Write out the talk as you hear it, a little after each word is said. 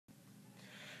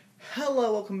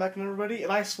Hello, welcome back everybody,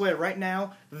 and I swear right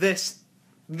now, this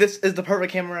is the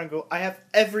perfect camera angle. I have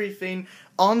everything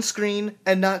on screen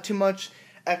and not too much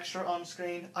extra on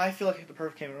screen. I feel like I have the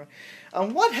perfect camera.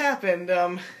 What happened,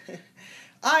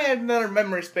 I had another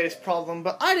memory space problem,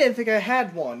 but I didn't think I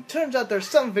had one. Turns out there's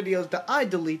some videos that I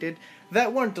deleted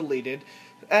that weren't deleted,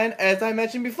 and as I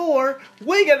mentioned before,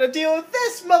 we gotta deal with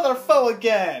this motherfucker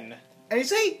again. And you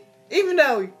see, even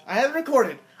though I haven't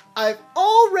recorded, I've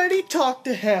already talked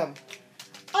to him.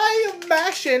 I am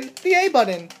mashing the A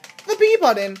button, the B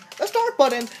button, the start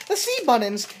button, the C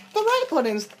buttons, the right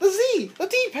buttons, the Z, the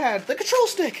D-pad, the control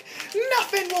stick.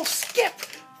 Nothing will skip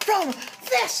from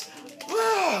this.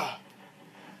 Ugh.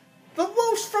 The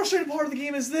most frustrating part of the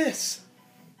game is this.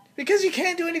 Because you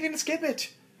can't do anything to skip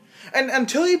it. And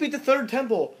until you beat the third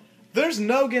temple, there's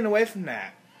no getting away from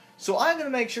that. So I'm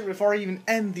going to make sure before I even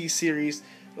end these series,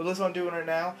 that's what I'm doing right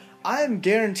now, I am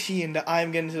guaranteeing that I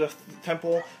am getting to the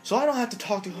temple, so I don't have to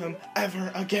talk to him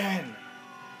ever again.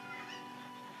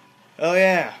 Oh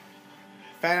yeah.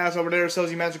 Fan House over there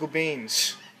sells you magical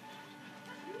beans.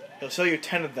 He'll sell you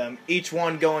 10 of them, each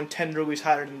one going 10 rubies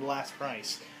higher than the last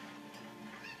price.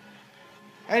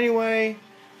 Anyway,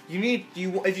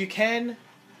 if you can,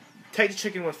 take the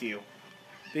chicken with you.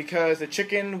 Because the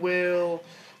chicken will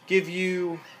give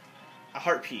you a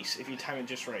heart piece if you time it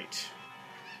just right.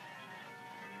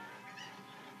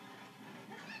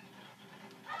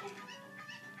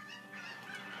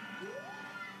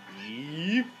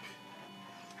 Yep.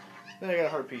 Then I got a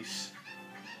heart piece.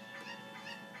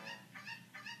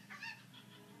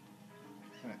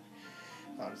 Right.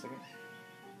 Hold on a second.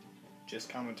 Just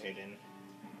commentating.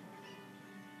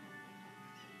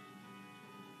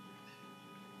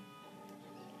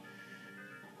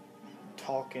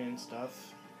 Talking and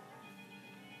stuff.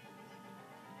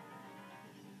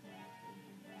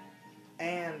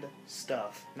 And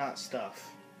stuff, not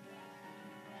stuff.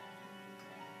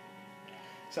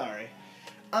 Sorry.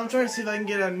 I'm trying to see if I can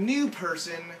get a new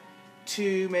person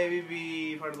to maybe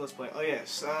be part of the Let's Play. Oh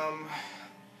yes,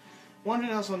 one thing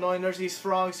else annoying, there's these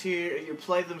frogs here. If you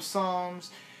play them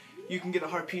songs, you can get a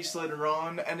heart piece later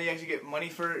on, and they actually get money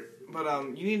for it, but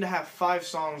you need to have 5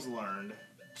 songs learned.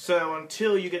 So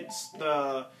until you get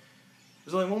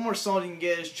there's only one more song you can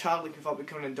get is Child Link without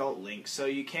becoming an adult Link, so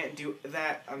you can't do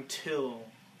that until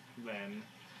then.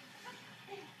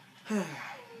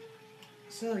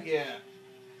 So yeah.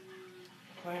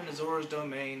 Playing the Zora's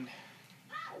domain.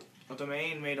 A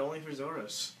domain made only for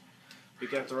Zoras.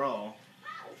 Because after all,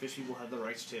 fish people have the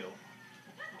rights too.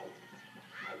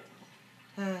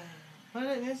 But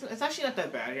it's actually not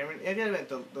that bad. I mean,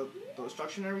 the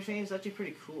destruction and everything is actually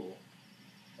pretty cool.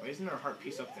 Why isn't there a heart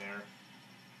piece up there?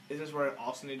 Isn't this where I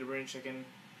also need to bring chicken?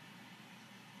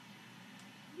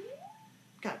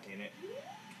 God damn it.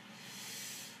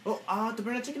 Oh, I have to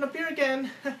bring a chicken up here again!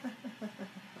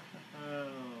 Oh.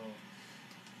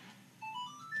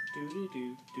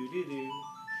 Do-do-do,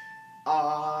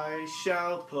 I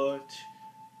shall put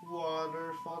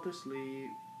waterfall to sleep.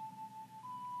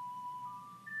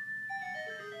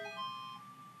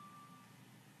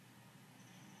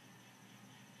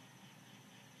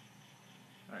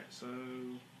 Alright, so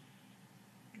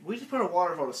we just put a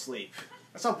waterfall to sleep.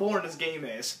 That's how boring this game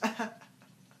is.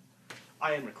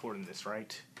 I am recording this,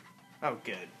 right? Oh,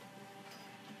 good.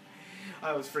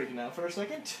 I was freaking out for a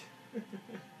second.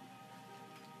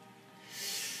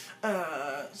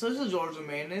 So this is Zora's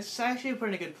domain. It's actually a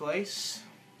pretty good place.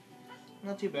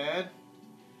 Not too bad.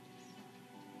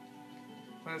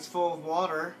 When it's full of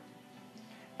water.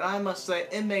 And I must say,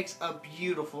 it makes a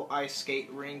beautiful ice skate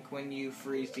rink when you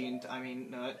freeze the I'm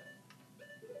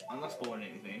not spoiling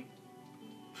anything.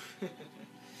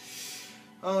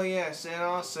 Oh yes, and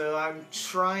also, I'm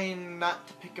trying not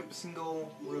to pick up a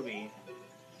single ruby.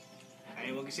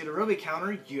 Anyone can see the ruby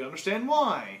counter, you understand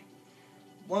why.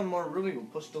 One more ruby will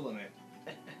push the limit.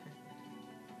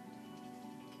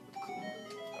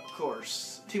 Of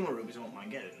course, 2 more rubies I won't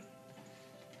mind getting.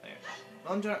 There.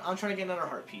 I'm trying to get another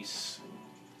heart piece.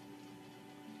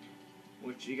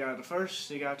 Which you got to first,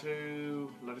 you got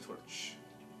to light a torch.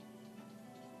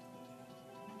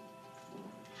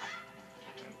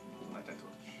 Light that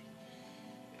torch.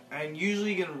 And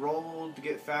usually you can roll to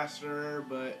get faster,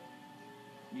 but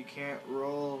you can't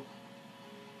roll.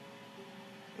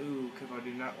 Ooh, because I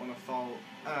do not want to fall.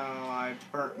 Oh, I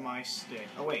burnt my stick.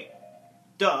 Oh, wait.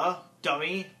 Duh,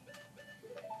 dummy.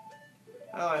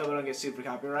 Oh, I hope I don't get super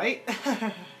copyright.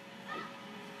 Yes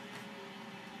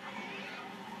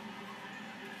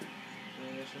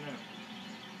or no?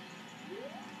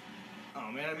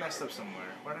 Oh, man, I messed up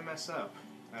somewhere. Where did I mess up?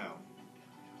 Oh.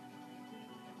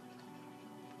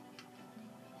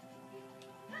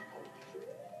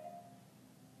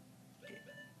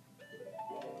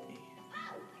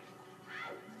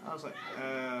 I was like,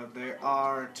 they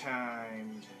are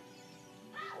timed.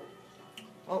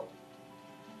 Well,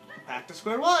 back to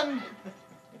square one.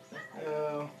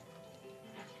 Oh.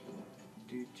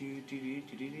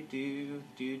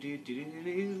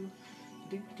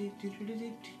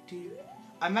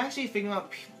 I'm actually thinking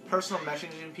about personal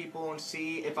messaging people and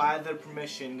see if I have their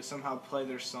permission to somehow play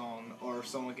their song, or if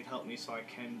someone could help me so I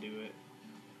can do it.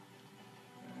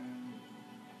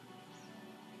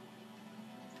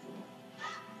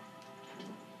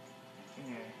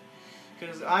 Yeah,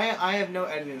 because I have no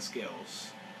editing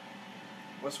skills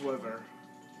whatsoever.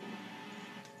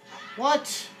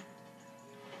 What?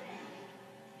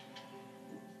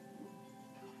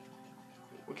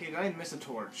 Okay, did I miss a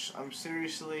torch? I'm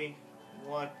seriously...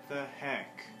 What the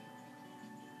heck?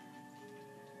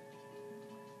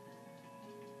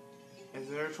 Is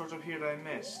there a torch up here that I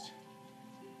missed?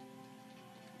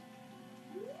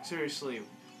 Seriously.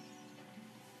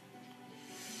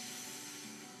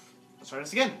 Let's try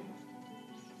this again.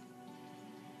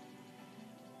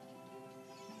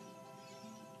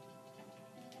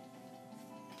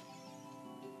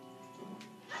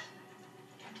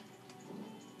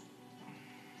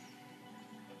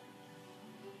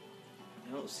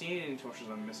 I don't see any torches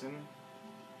I'm missing.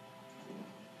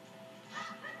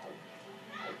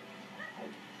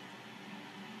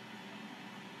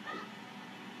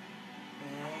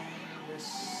 And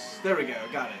this... There we go,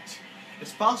 got it.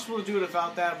 It's possible to do it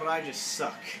without that, but I just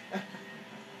suck.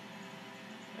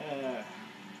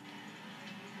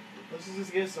 Let's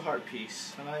just get us a heart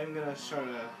piece. And I'm gonna try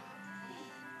to...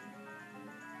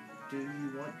 Do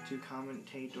you want to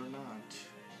commentate or not?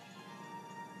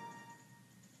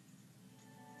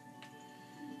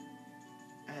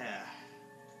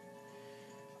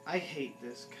 I hate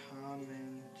this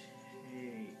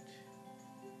commentate.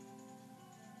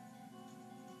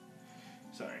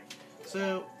 Sorry.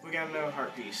 So, we got another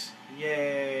heart piece.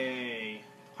 Yay!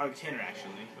 Heart container,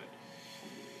 actually, but...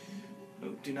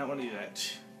 Oh, do not want to do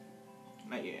that.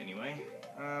 Not yet, anyway.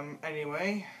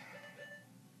 Anyway...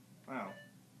 Wow.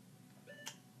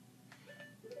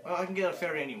 Well, I can get a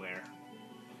fairy anywhere.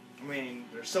 I mean,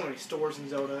 there's so many stores in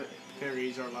Zelda,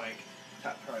 fairies are, like,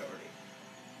 top priority.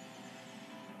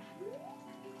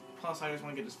 Plus, I just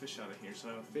want to get this fish out of here.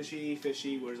 So, fishy,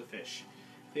 fishy, where's the fish?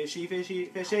 Fishy, fishy,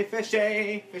 fishy,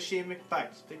 fishy, fishy,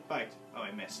 McBites, big bite. Oh,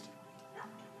 I missed.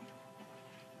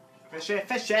 Fishy,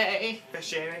 fishy,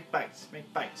 fishy, McBites,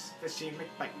 McBites, fishy,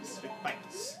 McBites,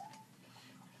 McBites.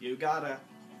 You gotta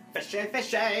fishy,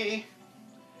 fishy.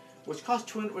 Which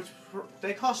costs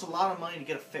they cost a lot of money to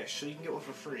get a fish, so you can get one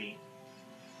for free.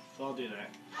 So I'll do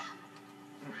that.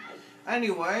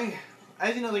 Anyway,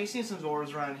 as you know, you've seen some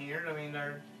Zoras around here. I mean,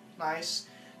 they're nice,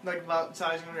 like about the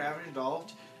size of your average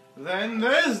adult. Then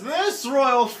there's this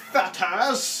royal fat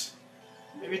ass.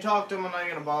 If you talk to him, I'm not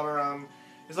gonna bother him.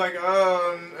 He's like,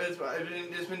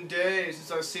 it's been days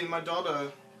since I've seen my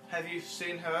daughter. Have you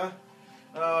seen her?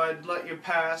 Oh, I'd let you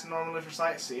pass normally for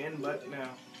sightseeing, but no.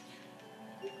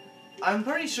 I'm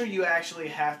pretty sure you actually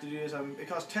have to do this. It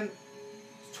costs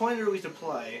 20 rubies to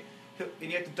play,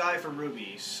 and you have to die for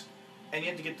rubies, and you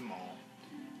have to get them all.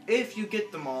 If you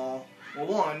get them all, well,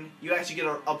 one, you actually get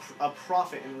a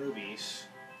profit in rubies,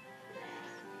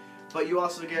 but you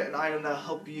also get an item that'll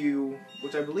help you,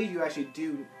 which I believe you actually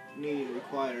do need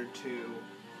required to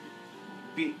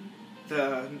beat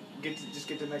the just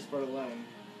get the next part alone.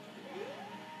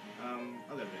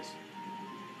 Oh, there it is.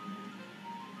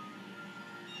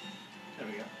 There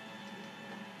we go.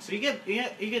 So you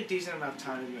get decent enough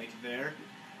time to make it there,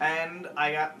 and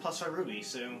I got +5 rubies,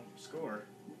 so score.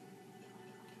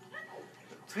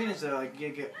 The thing is, though, you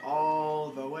get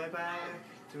all the way back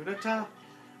to the top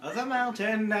of the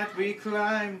mountain that we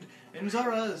climbed in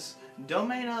Zora's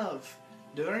domain of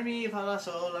Do Re Mi Fa La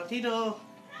Sol La Ti Do.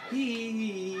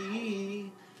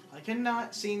 I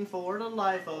cannot sing for the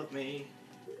life of me,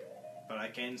 but I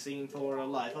can sing for the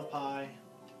life of Pi.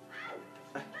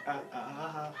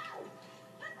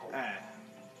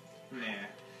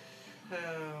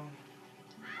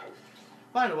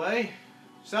 By the way,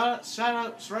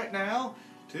 shout-outs right now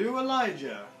to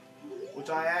Elijah, which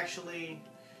I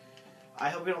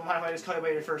hope you don't mind if I just call you by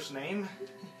your first name,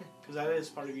 because that is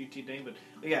part of your OoT name, but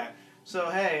yeah. So,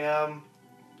 hey,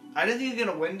 I didn't think you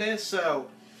were going to win this, so...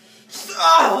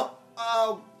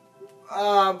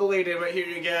 belated, but here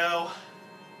you go.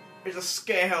 Here's a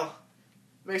scale.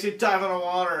 Makes you dive on the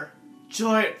water.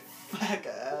 Giant fat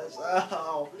ass.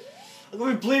 Oh. I'm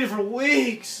going to be bleeding for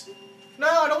weeks. No,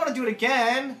 I don't want to do it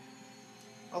again.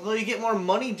 Although you get more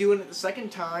money doing it the second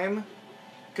time.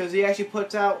 Because he actually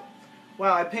puts out...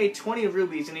 Wow, I paid 20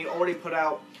 rubies and he already put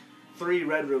out 3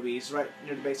 red rubies right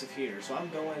near the base of here. So I'm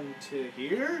going to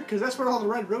here? Because that's where all the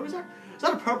red rubies are? Is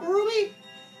that a purple ruby?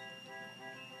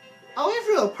 Oh,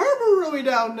 we have a purple ruby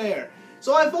down there.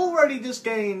 So I've already just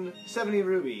gained 70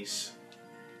 rubies.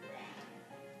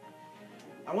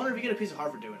 I wonder if you get a piece of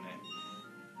heart for doing it.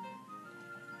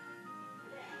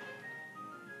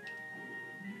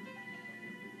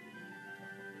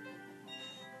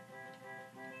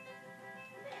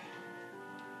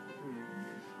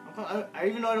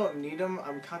 Even though I don't need them,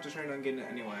 I'm concentrating on getting it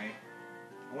anyway.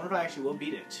 I wonder if I actually will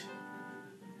beat it.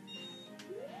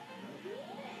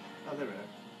 Oh, there we go.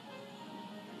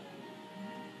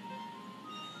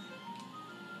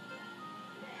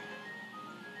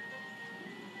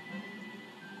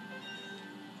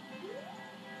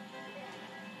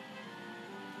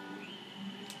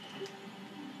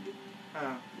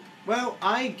 Well,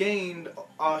 I gained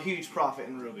a huge profit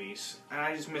in rubies, and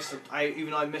I just missed it. Even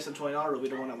though I missed a $20 ruby,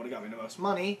 the one that would have got me the most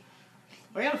money.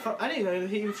 I didn't know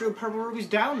he even threw purple rubies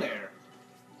down there.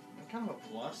 Kind of a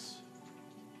plus.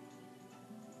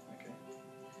 Okay.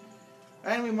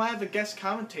 And we might have a guest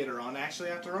commentator on, actually,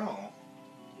 after all.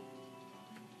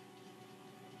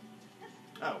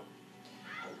 Oh.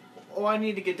 Oh, I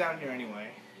need to get down here anyway.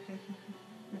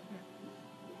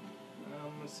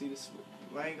 Let's see this.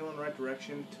 Am I going in the right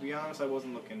direction? To be honest, I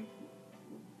wasn't looking.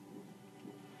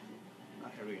 Ah,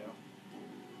 here we go.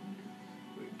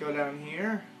 We go down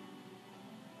here.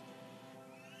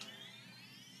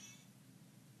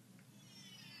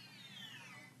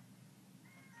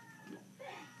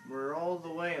 We're all the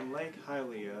way in Lake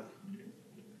Hylia.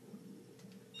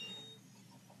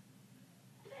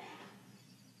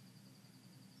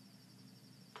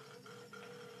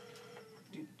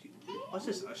 What's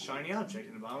this? A shiny object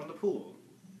in the bottom of the pool.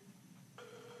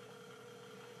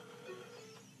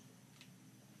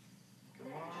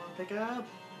 Come on, pick up.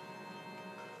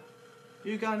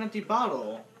 You got an empty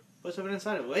bottle. What's something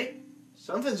inside of it? Wait,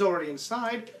 something's already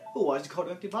inside. Oh, why is it called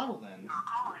an empty bottle then?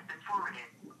 Oh.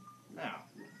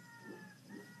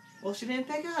 Well, she didn't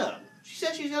pick up. She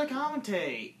said she's gonna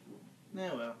commentate.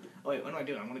 Yeah, well. Oh, wait, what am I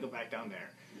doing? I'm gonna go back down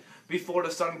there. Before the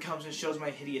sun comes and shows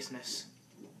my hideousness.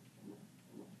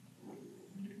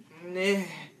 Nah.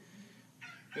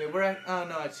 Yeah, we're at, oh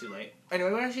no, it's too late.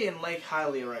 Anyway, we're actually in Lake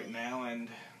Hylia right now, and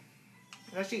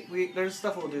actually, there's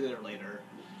stuff we'll do there later.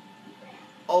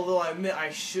 Although I admit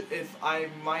I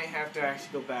might have to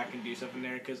actually go back and do something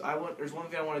there, because there's one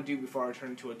thing I want to do before I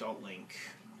turn into Adult Link.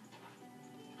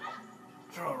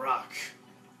 Throw a rock.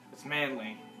 It's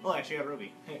manly. Oh, actually, I got a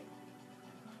ruby. Hey.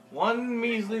 One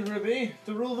measly ruby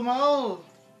to rule them all.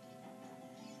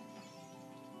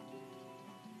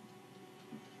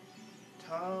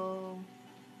 Tom,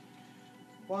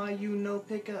 why you no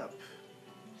pick up?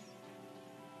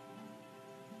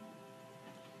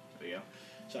 There we go.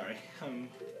 Sorry.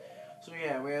 So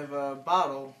yeah, we have a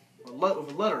bottle with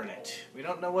a letter in it. We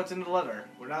don't know what's in the letter.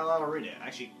 We're not allowed to read it.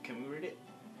 Actually, can we read it?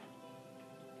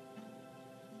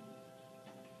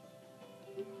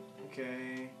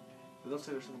 Okay. It looks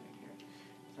like there's something here.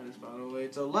 Inside this bottle.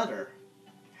 It's a letter.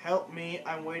 Help me,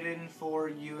 I'm waiting for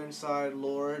you inside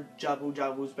Lord Jabu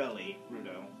Jabu's belly,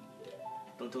 Ruto.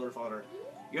 Don't tell her father.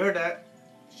 You heard that?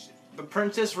 The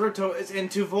Princess Ruto is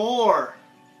into war.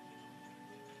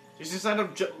 She's inside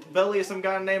the belly of some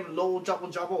guy named Lord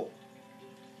Jabu Jabu.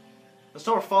 Let's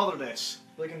tell her father this.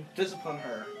 They can discipline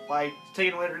her by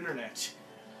taking away her internet.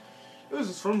 This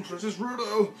is from Princess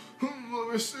Ruto.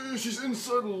 Let me see, she's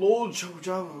inside Lord Jabu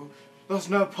Jabu. That's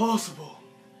not possible.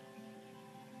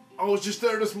 I was just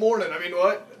there this morning. I mean,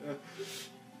 what?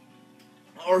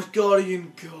 Our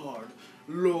guardian guard,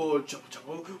 Lord Jabu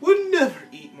Jabu, would never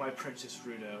eat my Princess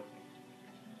Ruto.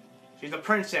 She's a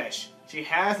princess. She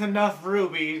has enough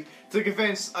rubies to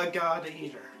convince a god to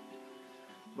eat her.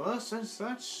 But since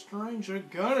that stranger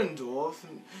Ganondorf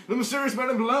and the mysterious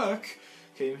man in black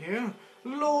came here,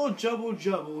 Lord Jabu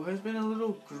Jabu has been a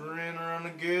little grin around the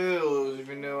gills, if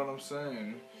you know what I'm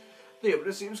saying. The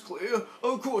evidence seems clear.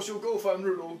 Of course you'll go find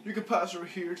Ruto. You can pass her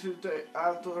here today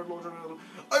after Lord Jabu.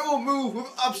 I will move with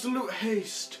absolute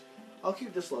haste. I'll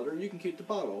keep this letter. You can keep the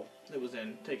bottle it was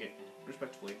in. Take it,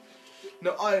 respectfully.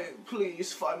 Now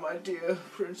please find my dear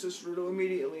Princess Ruto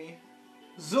immediately.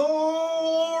 Zora!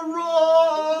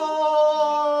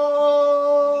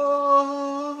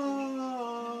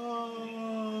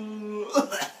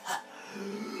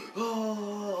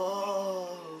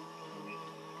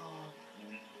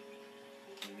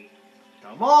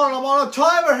 Come on, I'm on a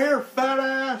timer here, fat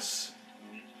ass!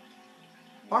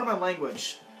 Pardon my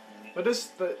language. But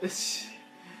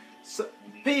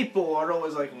people are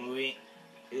always like,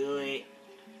 you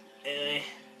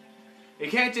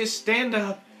can't just stand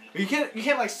up You can't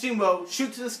like sumo,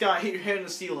 shoot to the sky, hit your head in the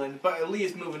ceiling, but at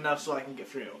least move enough so I can get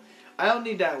through. I don't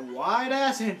need that wide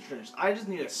ass entrance. I just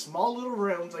need a small little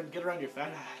room so I can get around your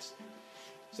fat ass.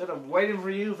 Instead of waiting for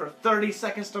you for 30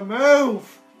 seconds to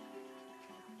move.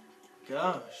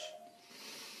 Gosh.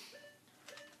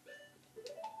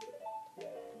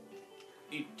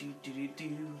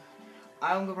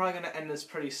 I'm probably gonna end this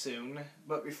pretty soon,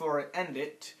 but before I end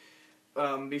it,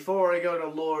 before I go to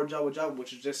Lord Jabba Jabba,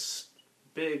 which is this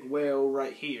big whale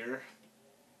right here,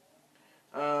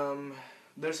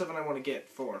 there's something I want to get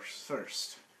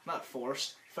first. Not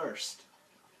forced, first.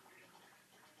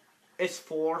 It's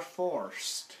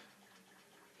forced.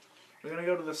 We're gonna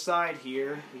go to the side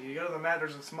here. If you go to the map,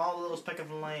 there's a small little speck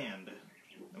of land.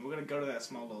 And we're gonna go to that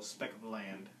small little speck of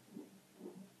land.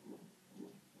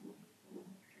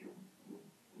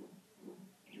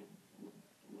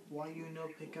 Why you no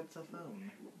pick up the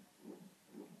phone?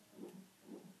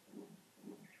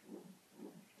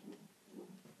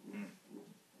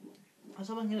 I was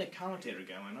hoping to get a commentator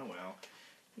going. Oh well.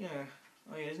 Yeah.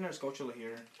 Oh yeah, isn't there a Skulltula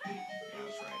here? Yeah,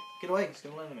 that's right. Get away, it's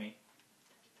gonna land on me.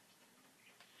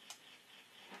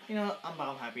 You know,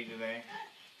 I'm happy today.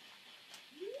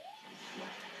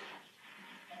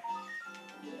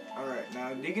 Alright,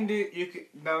 now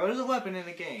now there's a weapon in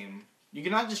the game. You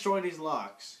cannot destroy these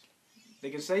locks. They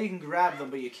can say you can grab them,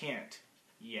 but you can't.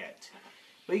 Yet.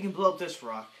 But you can blow up this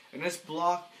rock. And this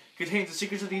block contains the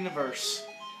secrets of the universe.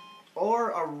 Or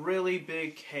a really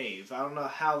big cave. I don't know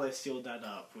how they sealed that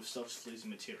up with such flimsy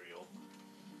material.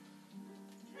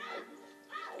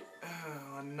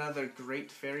 Oh, another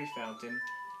great fairy fountain.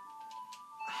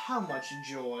 How much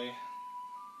joy.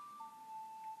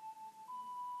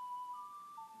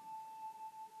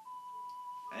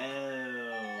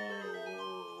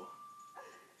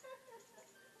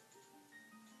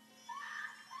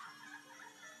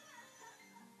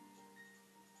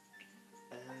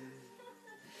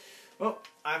 Well,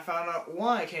 I found out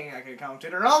why I can't get a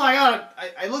commentator. Oh my god!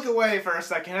 I look away for a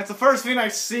second. That's the first thing I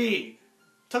see.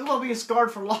 Talk about being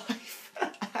scarred for life.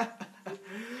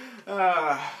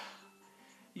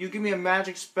 You give me a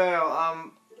magic spell.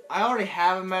 I already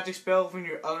have a magic spell from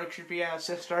your other creepy ass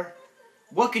sister.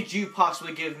 What could you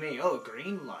possibly give me? Oh,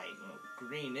 green light. Oh,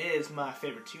 green is my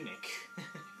favorite tunic.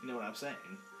 You know what I'm saying?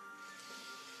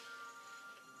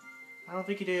 I don't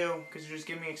think you do, because you're just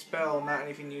giving me a spell, not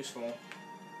anything useful.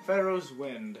 Pharaoh's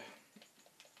Wind.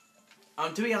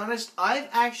 To be honest, I've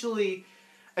actually,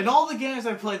 in all the games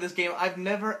I've played this game, I've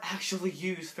never actually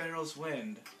used Pharaoh's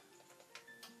Wind.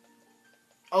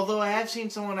 Although I have seen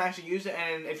someone actually use it,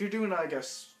 and if you're doing like a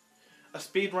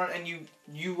speed run and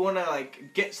you want to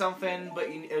like get something, but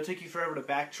it'll take you forever to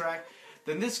backtrack,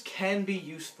 then this can be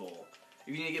useful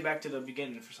if you need to get back to the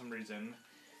beginning for some reason.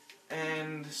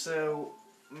 And so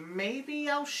maybe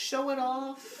I'll show it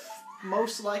off.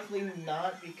 Most likely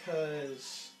not,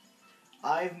 because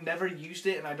I've never used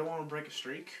it and I don't want to break a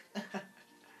streak.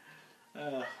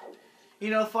 You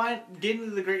know, getting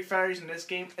to the Great Fairies in this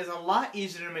game is a lot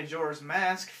easier than Majora's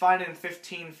Mask. Finding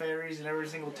 15 fairies in every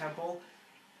single temple.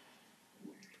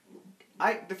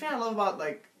 The thing I love about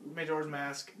like Majora's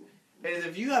Mask is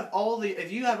if you have all the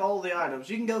items,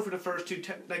 you can go for the first two.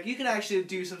 Like you can actually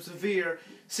do some severe.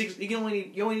 You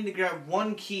only need to grab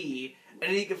one key. And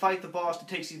then you can fight the boss that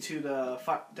takes you to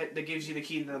that gives you the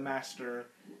key to the master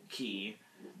key.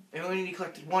 And when you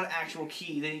collect one actual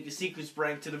key, then you can sequence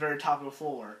rank to the very top of the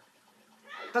floor.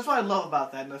 That's what I love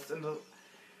about that. And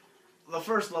the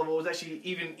first level was actually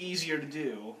even easier to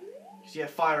do. Because you have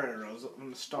fire arrows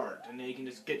from the start, and then you can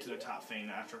just get to the top thing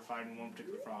after fighting one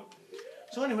particular frog.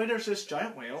 So anyway, there's this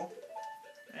giant whale.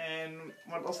 And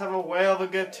let's have a whale of a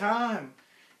good time.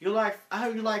 I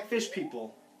hope you like fish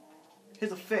people.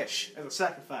 Here's a fish as a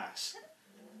sacrifice.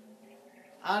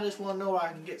 I just want to know where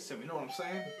I can get some, you know what I'm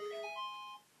saying?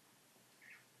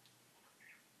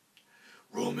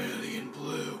 Romanian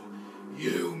Blue,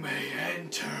 you may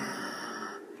enter.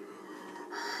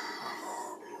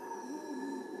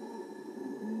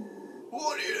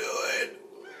 What are you doing?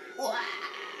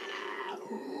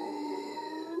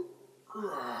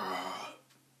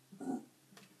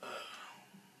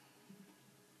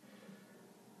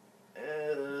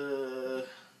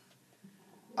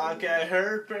 Okay, I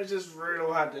heard Princess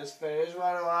Riddle had this fish.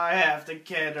 Why do I have to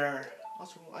kid her?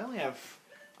 Also,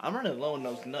 I'm running low on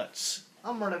those nuts.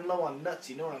 I'm running low on nuts,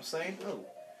 you know what I'm saying? Oh.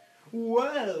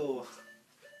 Whoa.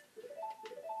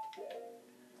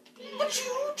 What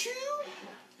you do?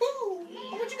 Ooh.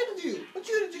 What you gonna do? What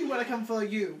you gonna do when I come for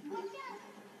you?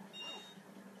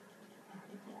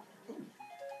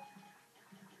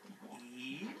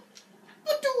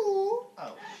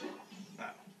 Oh.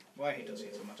 Well, I hate those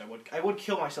things so much. I would I would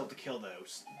kill myself to kill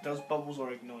those. Those bubbles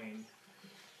are annoying.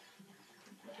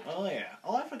 Oh yeah.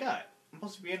 Oh, I forgot. I'm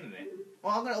supposed to be ending it.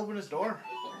 Well, I'm gonna open this door.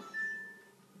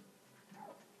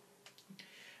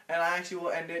 And I actually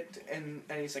will end it in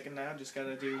any second now. Just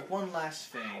gotta do one last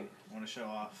thing I want to show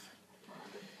off.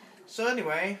 So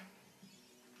anyway,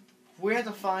 we have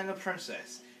to find the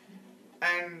princess.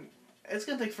 And it's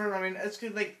gonna take forever. I mean, it's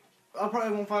gonna like, I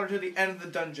probably won't find her to the end of the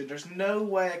dungeon. There's no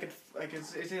way I could, like,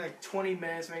 it's like 20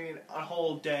 minutes, maybe a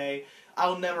whole day.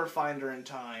 I'll never find her in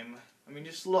time. I mean,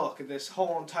 just look at this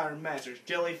whole entire mess. There's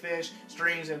jellyfish,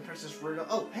 strings, and Princess Ruto.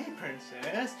 Oh, hey,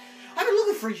 princess. I've been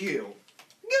looking for you.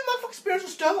 Give me my fucking spiritual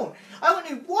stone. I only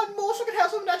need one more so I can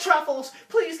have some of that truffles.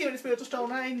 Please give me the spiritual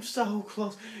stone. I'm so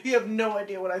close. You have no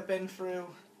idea what I've been through.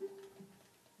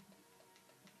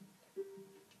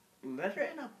 Letter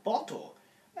in a bottle.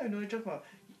 I have no idea what you're talking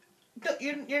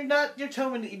about. You're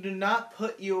telling me that you do not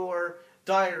put your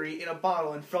diary in a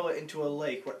bottle and throw it into a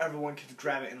lake where everyone can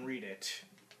grab it and read it.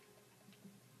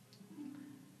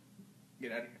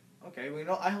 Get out of here. Okay, well, you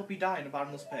know, I hope you die in a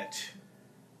bottomless pit.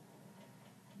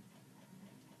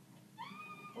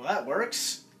 Well, that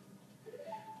works.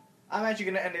 I'm actually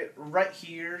going to end it right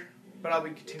here, but I'll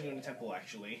be continuing the temple,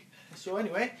 actually. So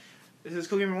anyway, this is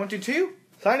CoolGamer122,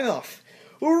 signing off.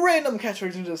 Random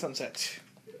catchphrases into the sunset.